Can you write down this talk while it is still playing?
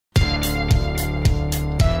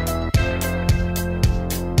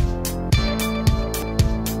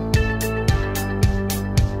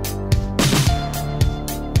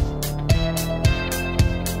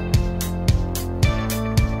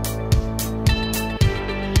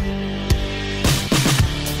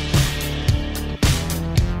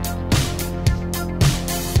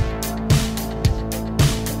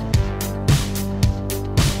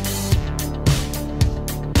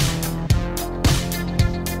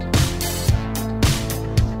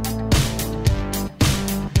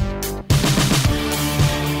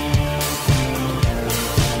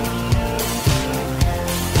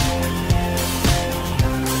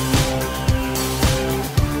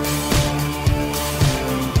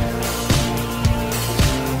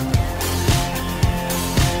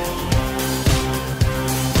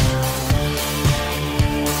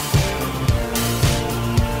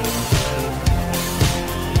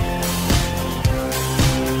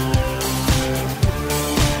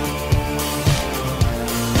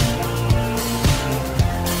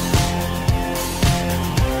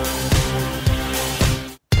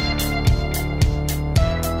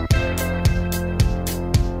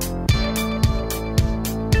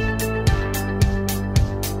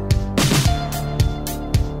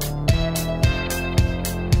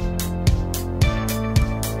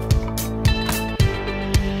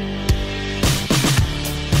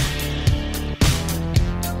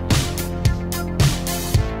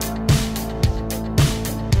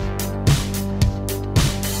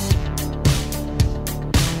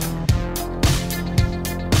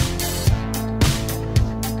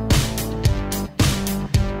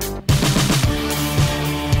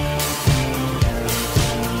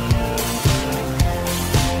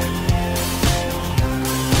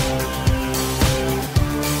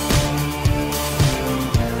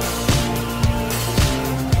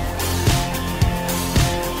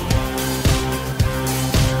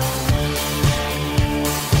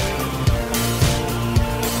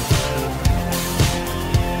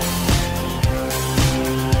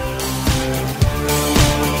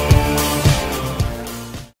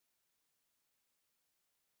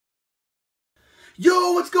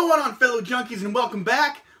Yo, what's going on, fellow junkies, and welcome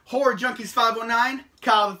back. Horror Junkies 509,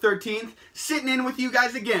 Kyle the 13th, sitting in with you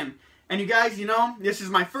guys again. And you guys, you know, this is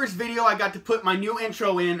my first video. I got to put my new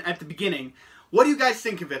intro in at the beginning. What do you guys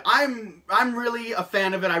think of it? I'm really a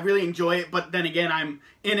fan of it. I really enjoy it, but then again, I'm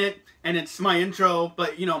in it, and it's my intro.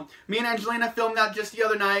 But, you know, me and Angelina filmed that just the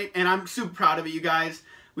other night, and I'm super proud of it, you guys.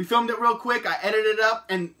 We filmed it real quick. I edited it up,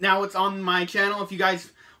 and now it's on my channel. If you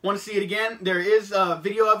guys want to see it again, there is a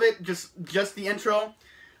video of it, just the intro,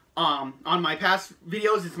 on my past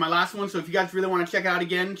videos. It's my last one, so if you guys really want to check it out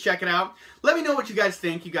again, check it out. Let me know what you guys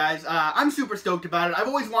think, you guys. I'm super stoked about it. I've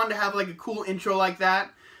always wanted to have like a cool intro like that.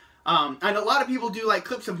 And a lot of people do like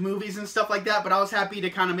clips of movies and stuff like that, but I was happy to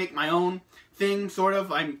kind of make my own thing, sort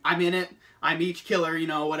of. I'm in it. I'm each killer, you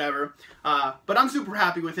know, whatever. But I'm super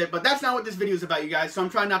happy with it. But that's not what this video is about, you guys, so I'm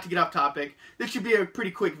trying not to get off topic. This should be a pretty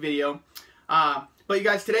quick video. But you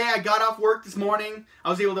guys, today I got off work this morning. I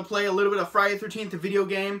was able to play a little bit of Friday the 13th, the video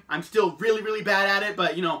game. I'm still really bad at it,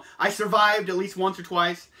 but, you know, I survived at least once or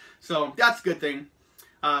twice. So, that's a good thing.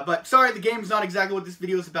 But, sorry, the game's not exactly what this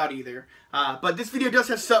video is about either. But this video does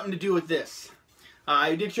have something to do with this.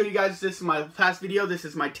 I did show you guys this in my past video. This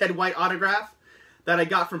is my Ted White autograph that I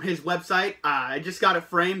got from his website. I just got it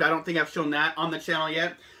framed. I don't think I've shown that on the channel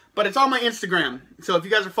yet. But it's on my Instagram. So if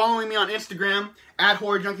you guys are following me on Instagram, at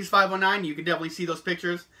HorrorJunkies509, you can definitely see those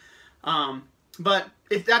pictures. But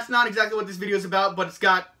that's not exactly what this video is about, but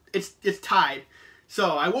it's tied.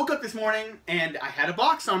 So I woke up this morning and I had a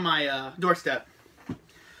box on my doorstep.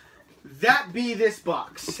 That be this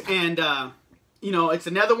box. And, you know, it's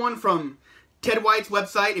another one from Ted White's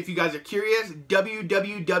website. If you guys are curious,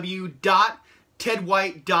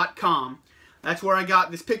 www.tedwhite.com. That's where I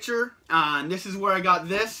got this picture, and this is where I got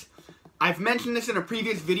this. I've mentioned this in a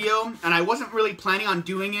previous video, and I wasn't really planning on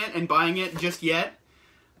doing it and buying it just yet.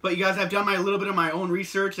 But you guys, I've done a little bit of my own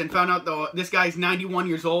research and found out this guy's 91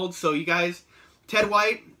 years old. So you guys, Ted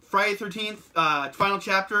White, Friday the 13th, final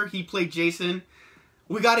chapter, he played Jason.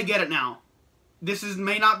 We got to get it now. This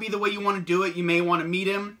may not be the way you want to do it. You may want to meet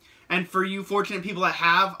him. And for you fortunate people that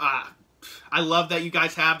have, I love that you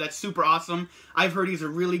guys have. That's super awesome. I've heard he's a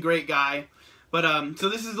really great guy. But, so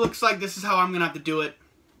looks like this is how I'm going to have to do it.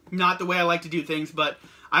 Not the way I like to do things, but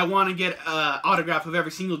I want to get an autograph of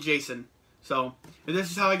every single Jason. So, if this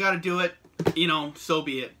is how I got to do it, you know, so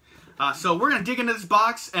be it. So, we're going to dig into this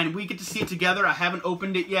box, and we get to see it together. I haven't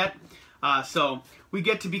opened it yet. So, we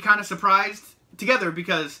get to be kind of surprised together,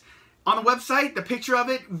 because on the website, the picture of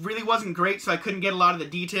it really wasn't great, so I couldn't get a lot of the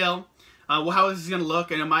detail. Well, how is this going to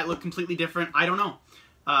look, and it might look completely different. I don't know.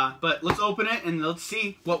 But let's open it, and let's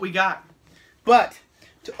see what we got. But,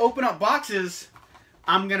 to open up boxes,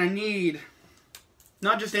 I'm going to need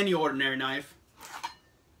not just any ordinary knife.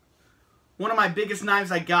 One of my biggest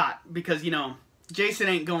knives I got, because, you know, Jason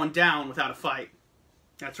ain't going down without a fight.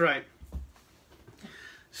 That's right.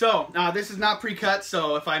 So, this is not pre-cut,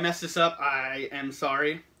 so if I mess this up, I am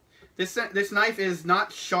sorry. This knife is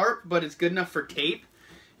not sharp, but it's good enough for tape.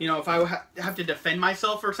 You know, if I have to defend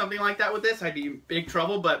myself or something like that with this, I'd be in big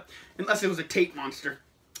trouble, but unless it was a tape monster,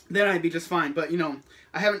 then I'd be just fine. But, you know,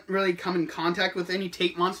 I haven't really come in contact with any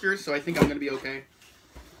tape monsters, so I think I'm going to be okay.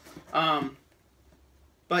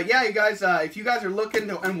 But, yeah, you guys, if you guys are looking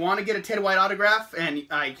and want to get a Ted White autograph, and,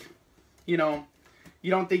 you know,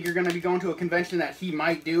 you don't think you're going to be going to a convention that he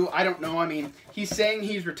might do, I don't know. I mean, he's saying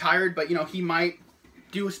he's retired, but, you know, he might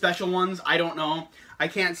do special ones. I don't know. I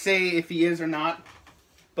can't say if he is or not.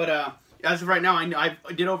 But, as of right now, I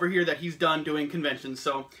did overhear that he's done doing conventions.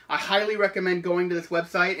 So, I highly recommend going to this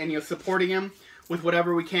website and, you know, supporting him with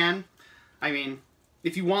whatever we can. I mean,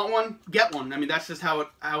 if you want one, get one. I mean, that's just how it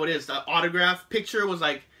is. The autograph picture was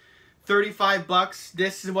like 35 bucks.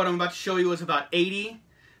 This is what I'm about to show you was about 80.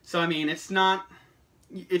 So, I mean, it's not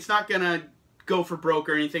going to go for broke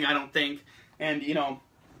or anything, I don't think. And, you know,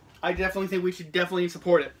 I definitely think we should definitely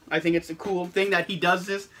support it. I think it's a cool thing that he does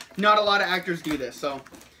this. Not a lot of actors do this, so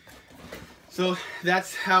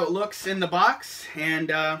that's how it looks in the box,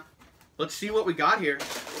 and let's see what we got here.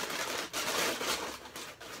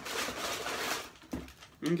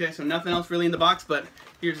 Okay, so nothing else really in the box, but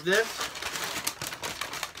here's this.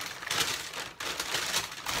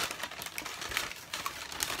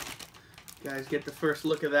 You guys get the first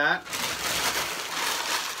look of that.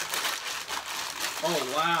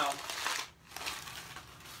 Oh, wow.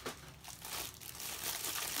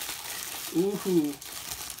 Ooh.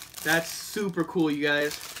 That's super cool, you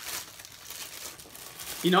guys.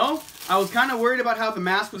 You know, I was kind of worried about how the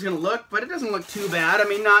mask was going to look, but it doesn't look too bad. I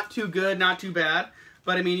mean, not too good, not too bad.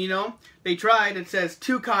 But, I mean, you know, they tried. It says,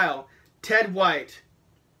 to Kyle, Ted White.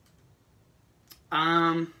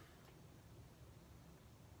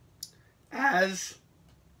 as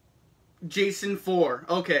Jason 4.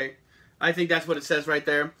 Okay, I think that's what it says right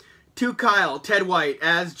there. To Kyle, Ted White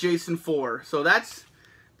as Jason 4. So that's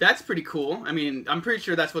pretty cool. I mean, I'm pretty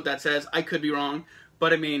sure that's what that says. I could be wrong,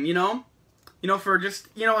 but I mean, you know, for just,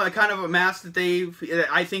 you know, a kind of a mask that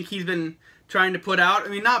I think he's been trying to put out. I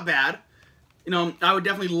mean, not bad. You know, I would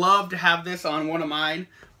definitely love to have this on one of mine,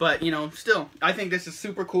 but, you know, still, I think this is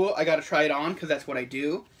super cool. I got to try it on because that's what I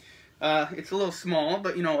do. It's a little small,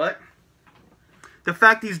 but you know what? The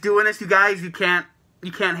fact he's doing this, you guys, you can't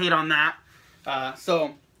hate on that.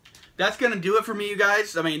 So that's going to do it for me, you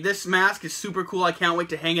guys. I mean, this mask is super cool. I can't wait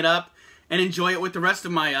to hang it up and enjoy it with the rest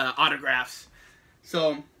of my autographs.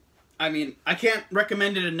 So, I mean, I can't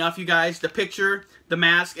recommend it enough, you guys. The picture, the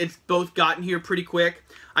mask, it's both gotten here pretty quick.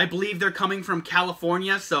 I believe they're coming from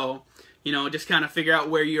California, so, you know, just kind of figure out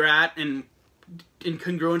where you're at and in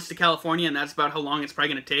congruence to California, and that's about how long it's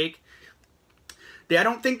probably going to take. I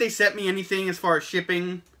don't think they sent me anything as far as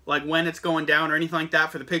shipping, like when it's going down or anything like that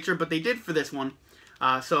for the picture, but they did for this one.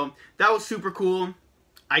 So that was super cool.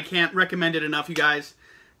 I can't recommend it enough, you guys.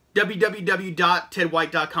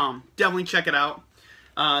 www.tedwhite.com. Definitely check it out.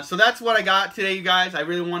 So that's what I got today, you guys. I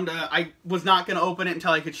really wanted to, I was not going to open it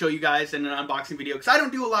until I could show you guys in an unboxing video, because I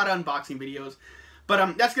don't do a lot of unboxing videos.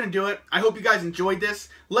 But that's going to do it. I hope you guys enjoyed this.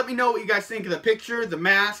 Let me know what you guys think of the picture, the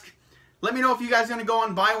mask. Let me know if you guys are going to go on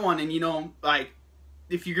and buy one, and, you know, like,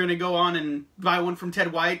 if you're going to go on and buy one from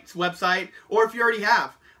Ted White's website, or if you already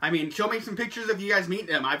have. I mean, show me some pictures if you guys meet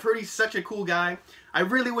him. I've heard he's such a cool guy. I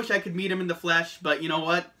really wish I could meet him in the flesh, but you know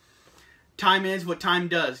what? Time is what time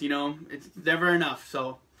does, you know? It's never enough,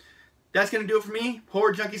 so that's going to do it for me.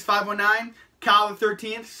 Horror Junkies 519, Kyle the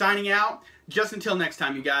 13th, signing out. Just until next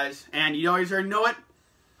time, you guys. And you always already know it.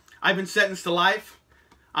 I've been sentenced to life.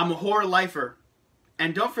 I'm a horror lifer.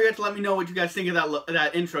 And don't forget to let me know what you guys think of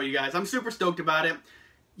that intro, you guys. I'm super stoked about it.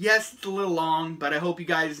 Yes, it's a little long, but I hope you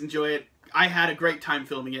guys enjoy it. I had a great time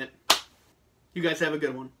filming it. You guys have a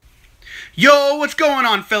good one. Yo, what's going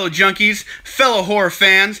on, fellow junkies, fellow horror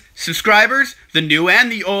fans, subscribers, the new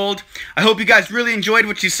and the old. I hope you guys really enjoyed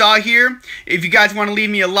what you saw here. If you guys want to leave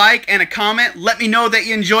me a like and a comment, let me know that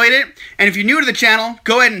you enjoyed it. And if you're new to the channel,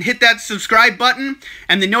 go ahead and hit that subscribe button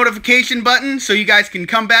and the notification button so you guys can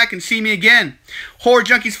come back and see me again. Horror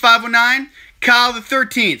Junkies 519, Kyle the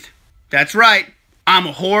 13th. That's right, I'm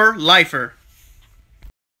a horror lifer.